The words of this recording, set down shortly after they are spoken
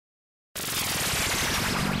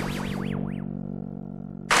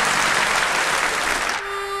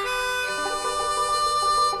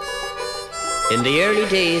In the early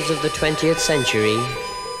days of the 20th century,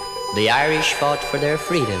 the Irish fought for their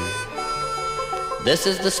freedom. This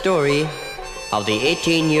is the story of the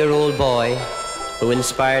 18-year-old boy who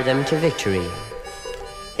inspired them to victory.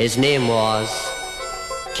 His name was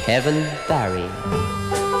Kevin Barry.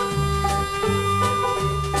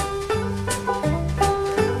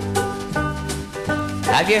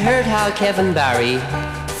 Have you heard how Kevin Barry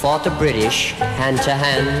fought the British hand to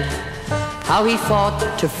hand? How he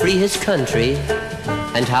fought to free his country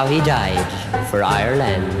and how he died for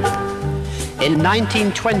Ireland. In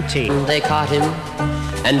 1920, they caught him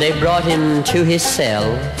and they brought him to his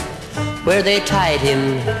cell, where they tied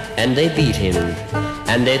him and they beat him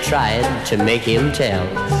and they tried to make him tell.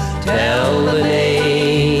 Tell the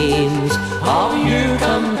names of your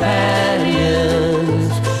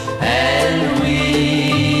companions and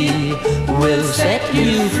we will set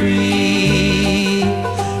you free.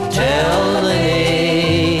 Tell the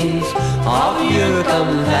names of your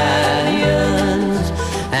companions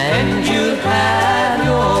and you'll have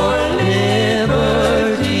your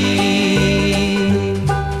liberty.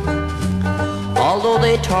 Although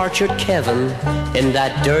they tortured Kevin in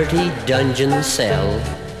that dirty dungeon cell,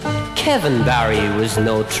 Kevin Barry was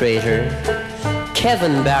no traitor.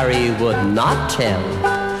 Kevin Barry would not tell.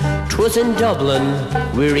 'Twas in Dublin,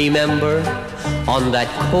 we remember, on that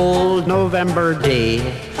cold November day,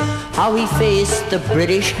 how he faced the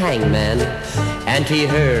British hangman and he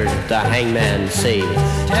heard the hangman say,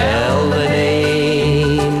 tell the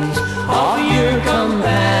names of your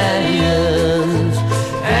companions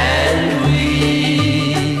and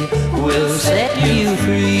we will set you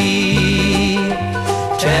free.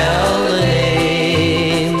 Tell the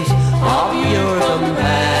names of your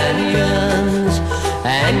companions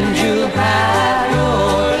and you'll have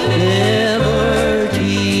your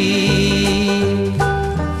liberty.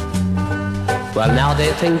 Well, now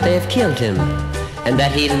they think they've killed him and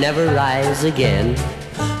that he'll never rise again.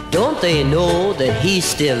 Don't they know that he's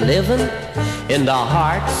still living in the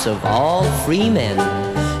hearts of all free men?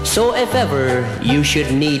 So if ever you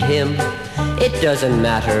should need him, it doesn't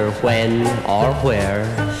matter when or where.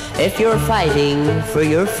 If you're fighting for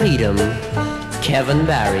your freedom, Kevin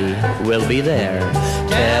Barry will be there.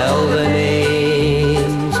 Tell the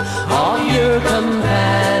names of your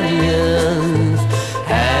companions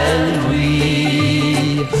and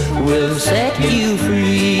we will set you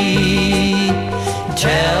free.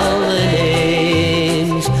 Tell the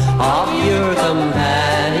names of your companions